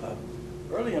was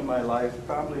early in my life,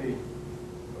 probably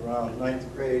around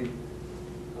 9th grade,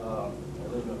 I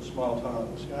lived in a small town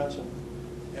in Wisconsin,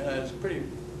 and I was pretty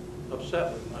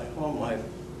upset with my home life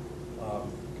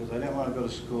because I didn't want to go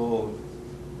to school.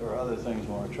 There were other things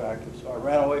more attractive, so I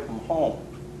ran away from home.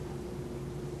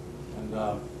 And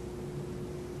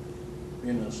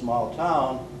being in a small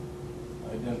town,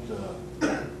 I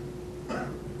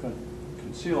couldn't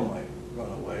conceal my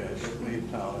run away. I didn't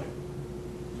leave town.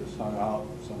 I just hung out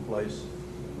someplace.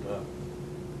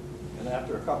 And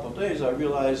after a couple of days, I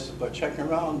realized by checking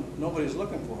around, nobody's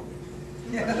looking for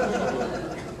me,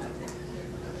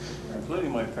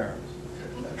 including my parents.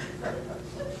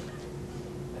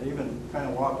 I even kind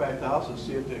of walked back to the house to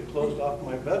see if they closed off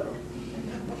my bedroom.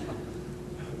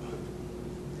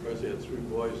 Of course, they had 3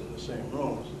 boys in the same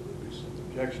room, so there'd be some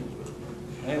objections.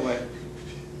 But anyway,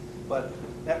 but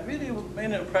that really made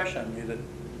an impression on me that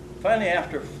finally,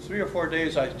 after 3 or 4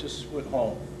 days, I just went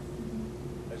home.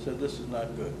 I said, this is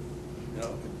not good. You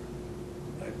know,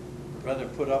 I'd rather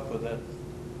put up with that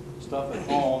stuff at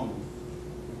home,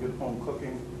 good home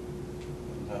cooking,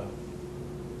 and a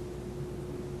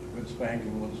good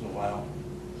spanking once in a while,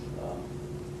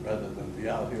 rather than be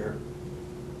out here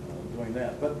doing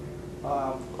that. But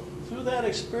through that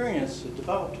experience, it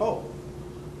developed hope.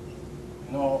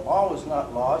 You know, all was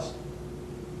not lost.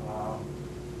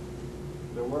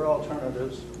 There were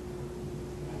alternatives.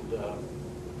 And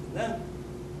then,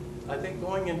 I think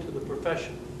going into the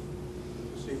profession,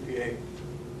 the CPA,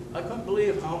 I couldn't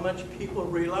believe how much people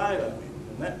relied on me.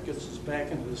 And that gets us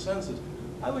back into the senses.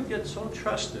 I would get so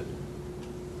trusted,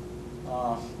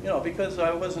 you know, because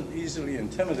I wasn't easily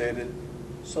intimidated.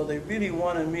 So they really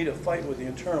wanted me to fight with the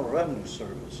Internal Revenue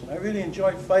Service. And I really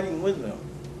enjoyed fighting with them.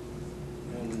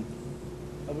 And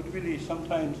I would really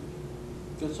sometimes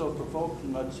get so provoked,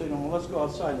 and I'd say to them, well, let's go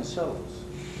outside and sell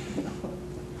this.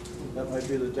 That might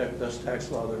be the best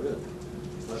tax law there is.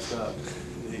 But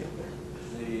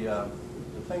the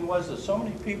thing was that so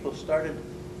many people started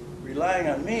relying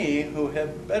on me who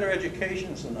had better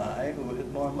educations than I, who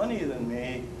had more money than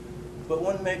me, but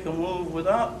wouldn't make a move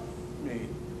without me.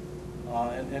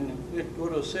 And they'd go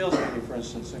to a sales meeting, for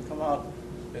instance, and come out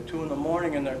at 2 in the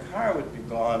morning and their car would be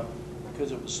gone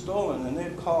because it was stolen, and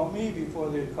they'd call me before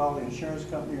they'd call the insurance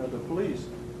company or the police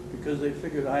because they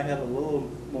figured I had a little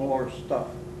more stuff.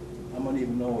 I don't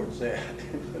even know where it's at.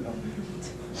 You know?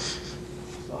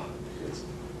 So it's,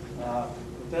 but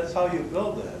that's how you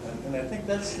build that, and I think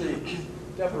that's the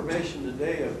deprivation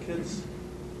today of kids.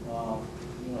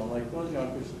 You know, like those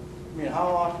youngsters. I mean, how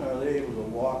often are they able to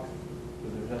walk to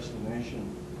their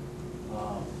destination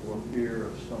for fear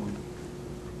of some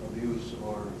abuse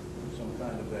or some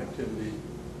kind of activity,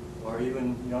 or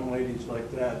even young ladies like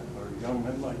that, or young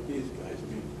men like these guys. I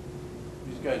mean,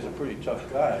 these guys are pretty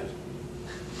tough guys.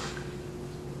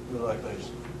 They're like those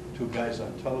 2 guys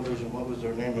on television. What was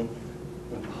their name?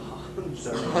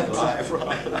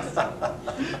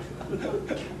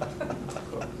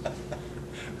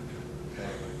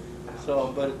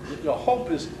 So, but you know,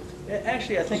 hope is,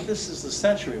 actually I think this is the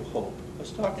century of hope. I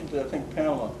was talking to, I think,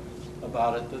 Pamela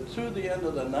about it, that through the end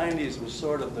of the 90s was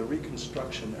sort of the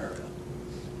Reconstruction era.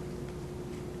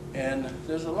 And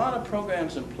there's a lot of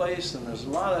programs in place, and there's a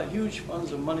lot of huge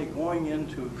funds of money going in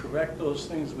to correct those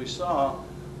things we saw,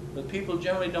 but people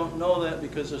generally don't know that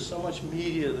because there's so much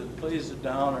media that plays it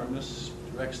down or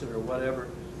misdirects it or whatever,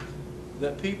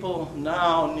 that people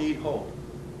now need hope.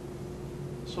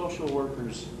 Social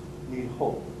workers need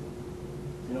hope.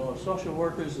 You know, social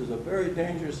workers is a very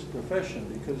dangerous profession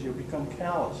because you become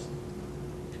calloused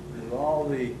with all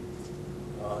the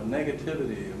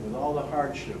negativity and with all the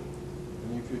hardship.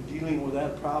 And if you're dealing with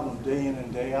that problem day in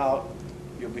and day out,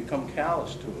 you'll become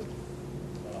callous to it.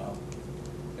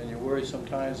 And you worry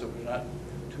sometimes that we're not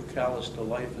too callous to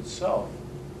life itself.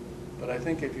 But I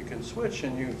think if you can switch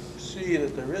and you see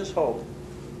that there is hope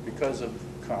because of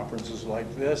conferences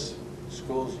like this,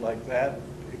 schools like that,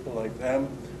 people like them,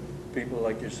 people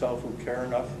like yourself who care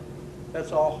enough,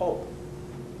 that's all hope.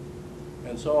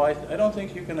 And so I don't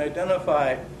think you can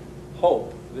identify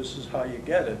hope. This is how you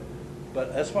get it.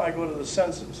 But that's why I go to the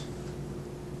senses.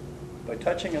 By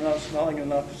touching enough, smelling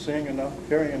enough, seeing enough,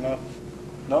 hearing enough,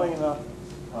 knowing enough,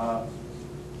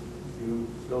 you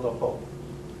build up hope.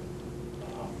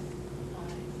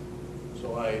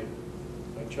 So I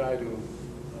try to,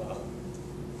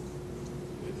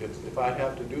 if I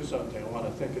have to do something, I want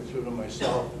to think it through to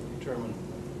myself and determine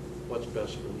what's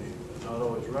best for me. It's not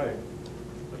always right.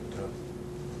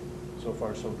 So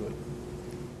far, so good.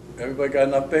 Everybody got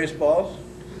enough baseballs?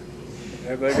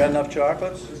 Everybody got enough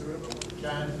chocolates?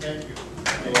 John, thank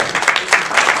you.